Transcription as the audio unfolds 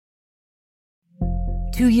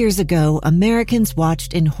2 years ago, Americans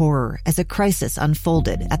watched in horror as a crisis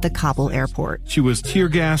unfolded at the Kabul airport. She was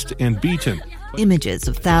tear-gassed and beaten. Images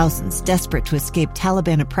of thousands desperate to escape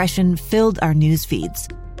Taliban oppression filled our news feeds.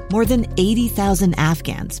 More than 80,000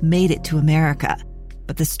 Afghans made it to America.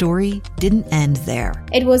 But the story didn't end there.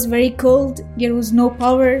 It was very cold. There was no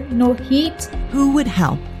power, no heat. Who would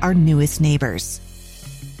help our newest neighbors?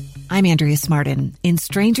 I'm Andrea Smartin. In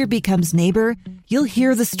Stranger Becomes Neighbor, you'll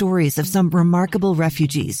hear the stories of some remarkable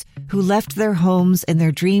refugees who left their homes and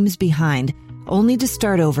their dreams behind, only to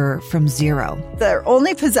start over from zero. Their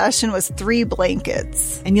only possession was 3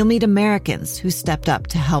 blankets. And you'll meet Americans who stepped up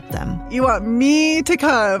to help them. You want me to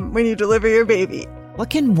come when you deliver your baby. What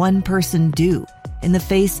can one person do in the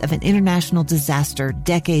face of an international disaster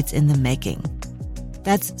decades in the making?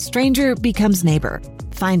 That's Stranger Becomes Neighbor.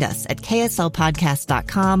 Find us at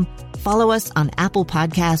kslpodcast.com. Follow us on Apple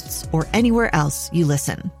Podcasts or anywhere else you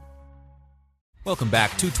listen. Welcome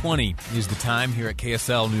back. 2:20 is the time here at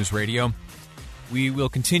KSL News Radio. We will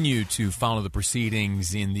continue to follow the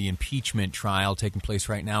proceedings in the impeachment trial taking place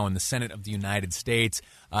right now in the Senate of the United States.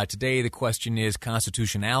 Today, the question is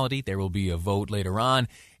constitutionality. There will be a vote later on,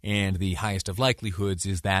 and the highest of likelihoods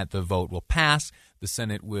is that the vote will pass. The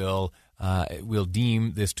Senate will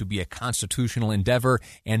deem this to be a constitutional endeavor,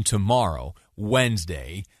 and tomorrow,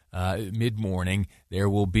 Wednesday, mid-morning, there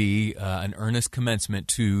will be an earnest commencement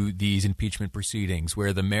to these impeachment proceedings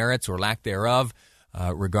where the merits or lack thereof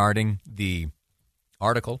regarding the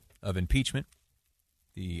article of impeachment,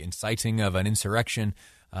 the inciting of an insurrection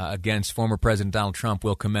against former President Donald Trump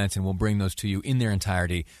will commence, and we'll bring those to you in their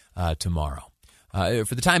entirety tomorrow.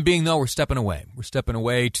 For the time being, though, we're stepping away. We're stepping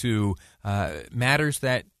away to matters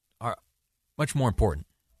that are much more important,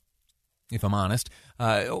 if I'm honest.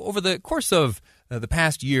 Over the course of the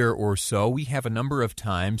past year or so, we have a number of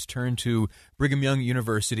times turned to Brigham Young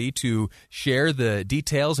University to share the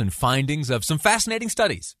details and findings of some fascinating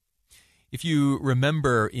studies. If you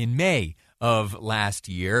remember, in May of last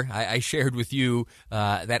year, I shared with you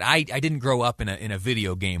that I didn't grow up in a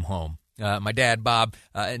video game home. My dad, Bob,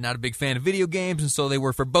 not a big fan of video games, and so they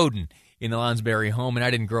were forbidden in the Lonsberry home, and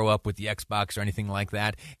I didn't grow up with the Xbox or anything like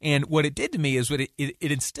that. And what it did to me is it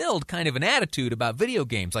instilled kind of an attitude about video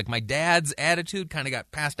games. Like my dad's attitude kind of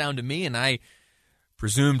got passed down to me, and I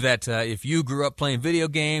presumed that if you grew up playing video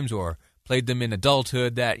games or played them in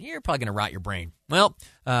adulthood, that you're probably going to rot your brain. Well,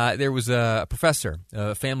 there was a professor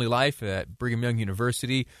of family life at Brigham Young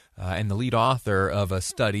University and the lead author of a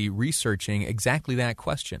study researching exactly that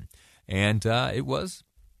question. And it was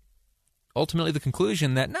ultimately the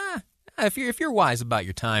conclusion that, if you're wise about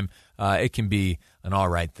your time, it can be an all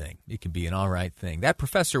right thing. It can be an all right thing. That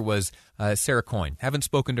professor was Sarah Coyne. Haven't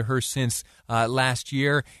spoken to her since last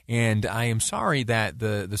year, and I am sorry that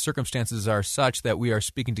the circumstances are such that we are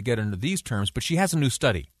speaking together under these terms, but she has a new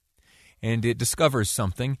study. And it discovers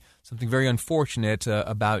something very unfortunate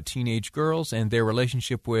about teenage girls and their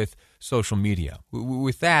relationship with social media.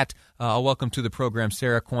 With that, I'll welcome to the program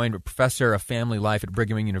Sarah Coyne, professor of family life at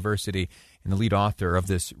Brigham Young University and the lead author of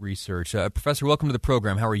this research. Professor, welcome to the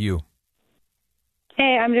program. How are you?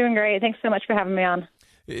 Hey, I'm doing great. Thanks so much for having me on.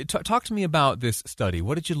 Talk to me about this study.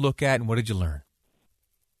 What did you look at and what did you learn?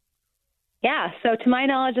 Yeah, so to my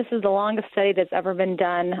knowledge, this is the longest study that's ever been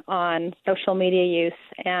done on social media use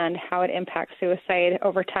and how it impacts suicide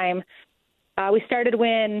over time. We started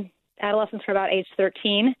when adolescents were about age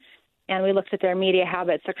 13, and we looked at their media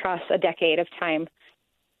habits across a decade of time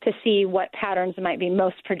to see what patterns might be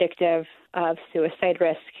most predictive of suicide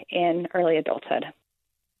risk in early adulthood.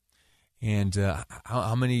 And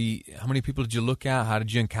how many people did you look at? How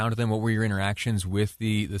did you encounter them? What were your interactions with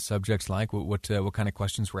the subjects like? What kind of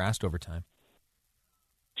questions were asked over time?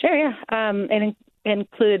 Sure, yeah. It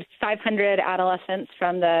included 500 adolescents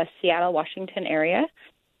from the Seattle, Washington area.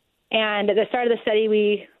 And at the start of the study,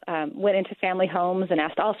 we went into family homes and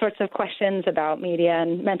asked all sorts of questions about media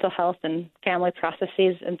and mental health and family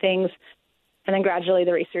processes and things. And then gradually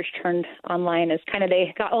the research turned online as kind of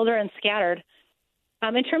they got older and scattered.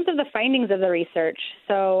 In terms of the findings of the research,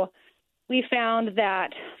 so we found that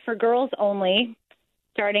for girls only,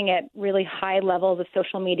 starting at really high levels of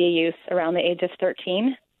social media use around the age of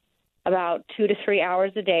 13, about 2 to 3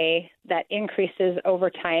 hours a day, that increases over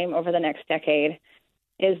time over the next decade,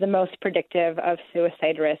 is the most predictive of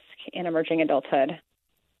suicide risk in emerging adulthood.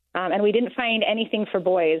 And we didn't find anything for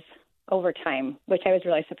boys over time, which I was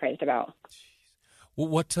really surprised about. Well,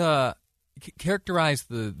 what characterize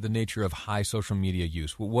the nature of high social media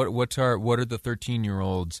use? What are the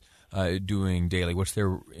 13-year-olds doing daily? What's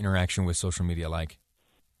their interaction with social media like?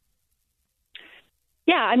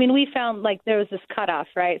 Yeah, I mean, we found like there was this cutoff,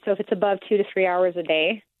 right? So if it's above 2 to 3 hours a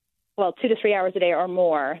day, 2 to 3 hours a day or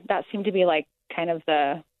more. That seemed to be like kind of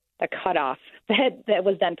the cutoff that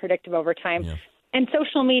was then predictive over time. Yeah. And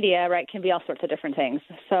social media, right, can be all sorts of different things.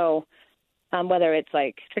 So whether it's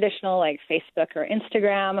like traditional, like Facebook or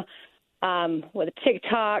Instagram, with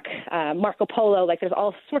TikTok, Marco Polo, like there's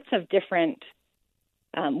all sorts of different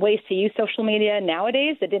ways to use social media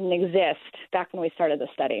nowadays that didn't exist back when we started the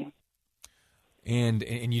study. And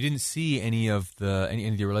you didn't see any of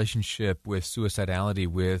the relationship with suicidality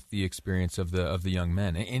with the experience of the young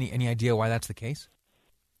men. Any idea why that's the case?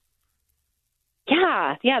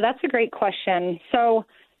 Yeah, that's a great question. So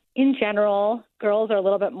in general, girls are a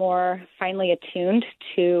little bit more finely attuned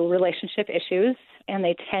to relationship issues, and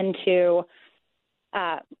they tend to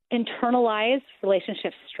internalize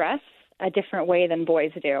relationship stress a different way than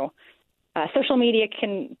boys do. Social media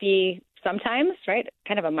can be sometimes, right,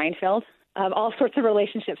 kind of a minefield of all sorts of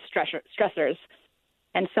relationship stressors.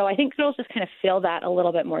 And so I think girls just kind of feel that a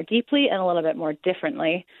little bit more deeply and a little bit more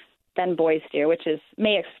differently than boys do, which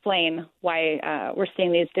may explain why we're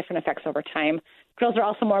seeing these different effects over time. Girls are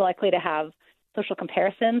also more likely to have social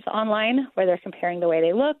comparisons online, where they're comparing the way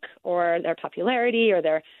they look or their popularity or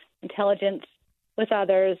their intelligence with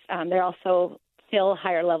others. They also feel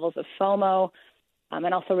higher levels of FOMO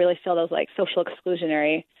and also really feel those like social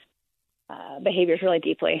exclusionary behaviors really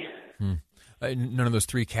deeply. None of those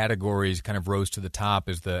three categories kind of rose to the top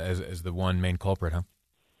as the one main culprit, huh?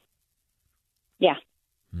 Yeah.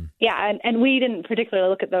 Yeah, and we didn't particularly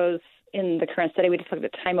look at those in the current study. We just looked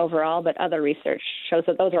at time overall, but other research shows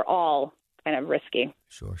that those are all kind of risky.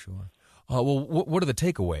 Sure. Well, what are the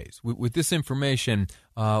takeaways with this information?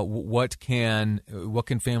 What can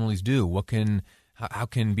families do? How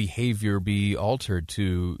can behavior be altered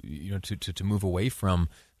to move away from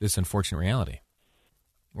this unfortunate reality,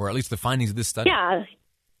 or at least the findings of this study? Yeah,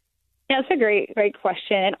 that's a great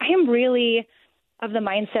question. And I am really of the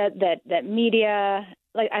mindset that media,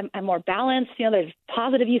 like I'm more balanced. There's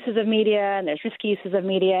positive uses of media and there's risky uses of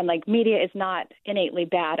media, and like media is not innately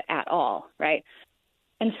bad at all, right?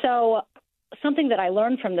 And so something that I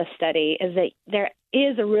learned from this study is that there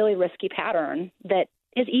is a really risky pattern that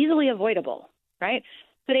is easily avoidable, right?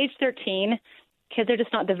 So at age 13, kids are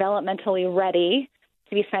just not developmentally ready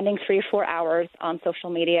to be spending 3 or 4 hours on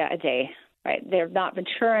social media a day, right? They're not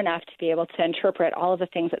mature enough to be able to interpret all of the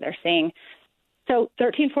things that they're seeing. So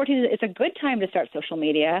 13, 14 is a good time to start social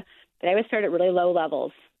media, but I would start at really low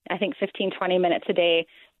levels. I think 15, 20 minutes a day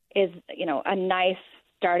is, a nice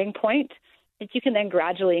starting point that you can then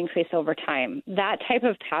gradually increase over time. That type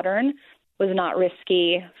of pattern was not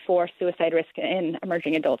risky for suicide risk in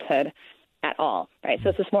emerging adulthood at all, right? So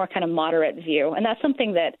it's this more kind of moderate view. And that's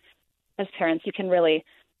something that, as parents, you can really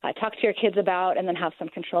talk to your kids about and then have some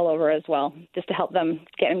control over as well, just to help them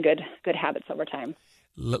get in good habits over time.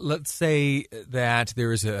 Let's say that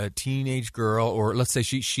there is a teenage girl, or let's say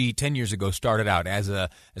she 10 years ago started out as a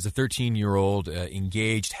 13-year-old,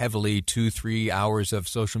 engaged heavily 2-3 hours of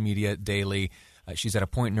social media daily. She's at a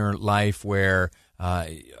point in her life where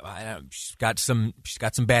she's got some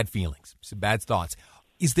bad feelings, some bad thoughts.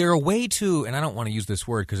 Is there a way to, and I don't want to use this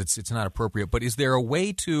word because it's not appropriate, but is there a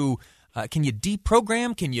way to can you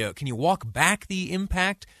deprogram? Can you walk back the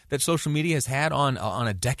impact that social media has had on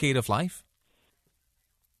a decade of life?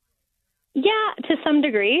 Yeah, to some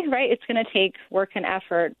degree, right? It's going to take work and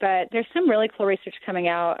effort, but there's some really cool research coming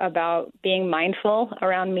out about being mindful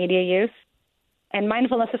around media use. And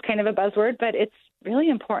mindfulness is kind of a buzzword, but it's really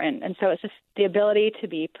important. And so it's just the ability to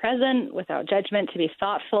be present without judgment, to be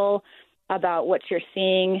thoughtful about what you're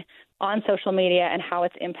seeing on social media and how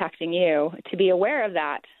it's impacting you, to be aware of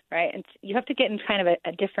that, right? And you have to get in kind of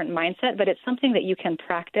a different mindset, but it's something that you can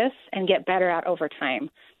practice and get better at over time.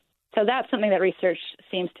 So that's something that research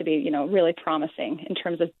seems to be, really promising in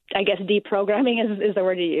terms of, I guess, deprogramming is the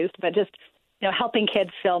word you used, but just, helping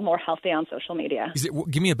kids feel more healthy on social media.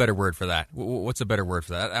 Give me a better word for that. What's a better word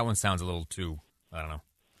for that? That one sounds a little too, I don't know.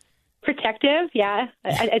 Protective, yeah.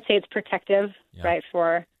 I'd say it's protective, right,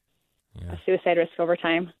 for a suicide risk over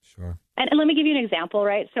time. Sure. And let me give you an example,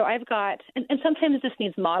 right? So I've got, and sometimes this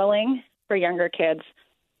needs modeling for younger kids.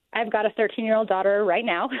 I've got a 13-year-old daughter right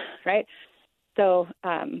now, right? So,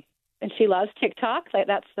 and she loves TikTok. Like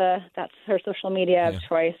that's her social media of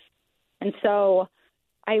choice. And so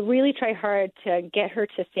I really try hard to get her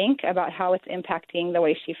to think about how it's impacting the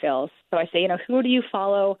way she feels. So I say, who do you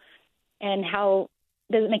follow, and how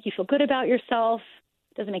does it make you feel good about yourself?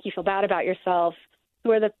 Does it make you feel bad about yourself?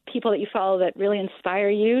 Who are the people that you follow that really inspire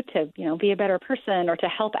you to, be a better person or to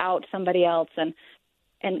help out somebody else? And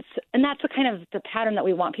that's the kind of the pattern that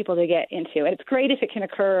we want people to get into. And it's great if it can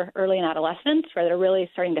occur early in adolescence, where they're really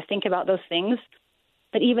starting to think about those things.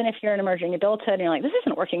 But even if you're in emerging adulthood and you're like, this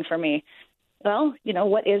isn't working for me, well,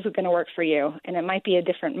 what is going to work for you? And it might be a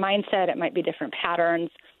different mindset. It might be different patterns,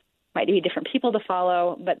 might be different people to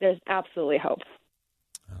follow, but there's absolutely hope.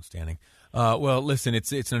 Outstanding. Well, listen,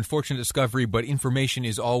 it's an unfortunate discovery, but information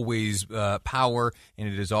is always power, and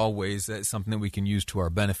it is always something that we can use to our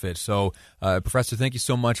benefit. So, Professor, thank you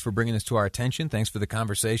so much for bringing this to our attention. Thanks for the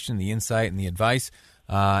conversation, the insight, and the advice.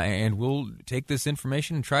 And we'll take this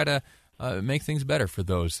information and try to make things better for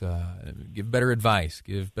those. Give better advice,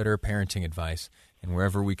 give better parenting advice, and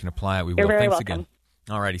wherever we can apply it, we will. You're very Thanks welcome. again.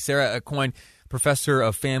 All righty. Sarah Coyne, Professor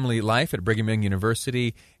of Family Life at Brigham Young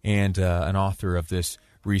University and an author of this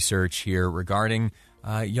research here regarding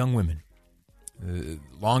young women. The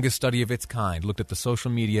longest study of its kind looked at the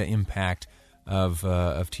social media impact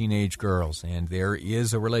of teenage girls, and there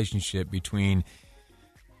is a relationship between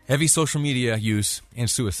heavy social media use and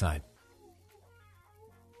suicide.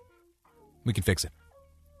 We can fix it.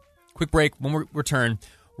 Quick break. When we return,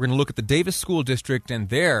 we're going to look at the Davis School District and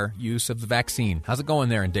their use of the vaccine. How's it going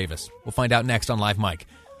there in Davis? We'll find out next on Live Mike.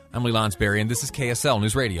 I'm Lee Lonsberry, and this is KSL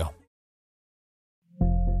News Radio.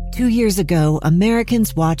 2 years ago,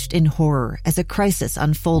 Americans watched in horror as a crisis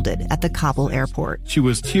unfolded at the Kabul airport. She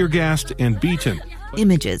was tear-gassed and beaten.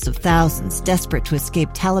 Images of thousands desperate to escape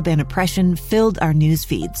Taliban oppression filled our news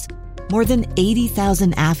feeds. More than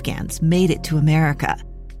 80,000 Afghans made it to America.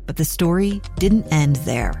 But the story didn't end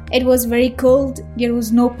there. It was very cold. There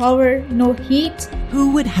was no power, no heat.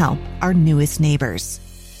 Who would help our newest neighbors?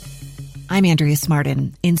 I'm Andrea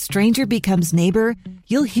Smartin. In Stranger Becomes Neighbor,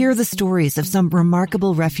 you'll hear the stories of some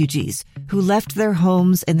remarkable refugees who left their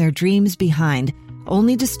homes and their dreams behind,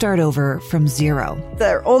 only to start over from zero.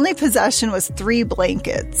 Their only possession was 3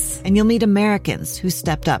 blankets. And you'll meet Americans who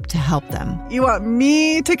stepped up to help them. You want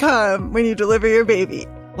me to come when you deliver your baby.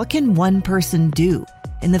 What can one person do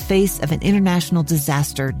in the face of an international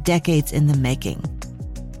disaster decades in the making?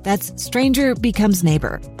 That's Stranger Becomes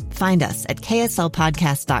Neighbor. Find us at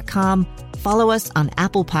kslpodcast.com. Follow us on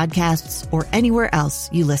Apple Podcasts or anywhere else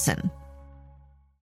you listen.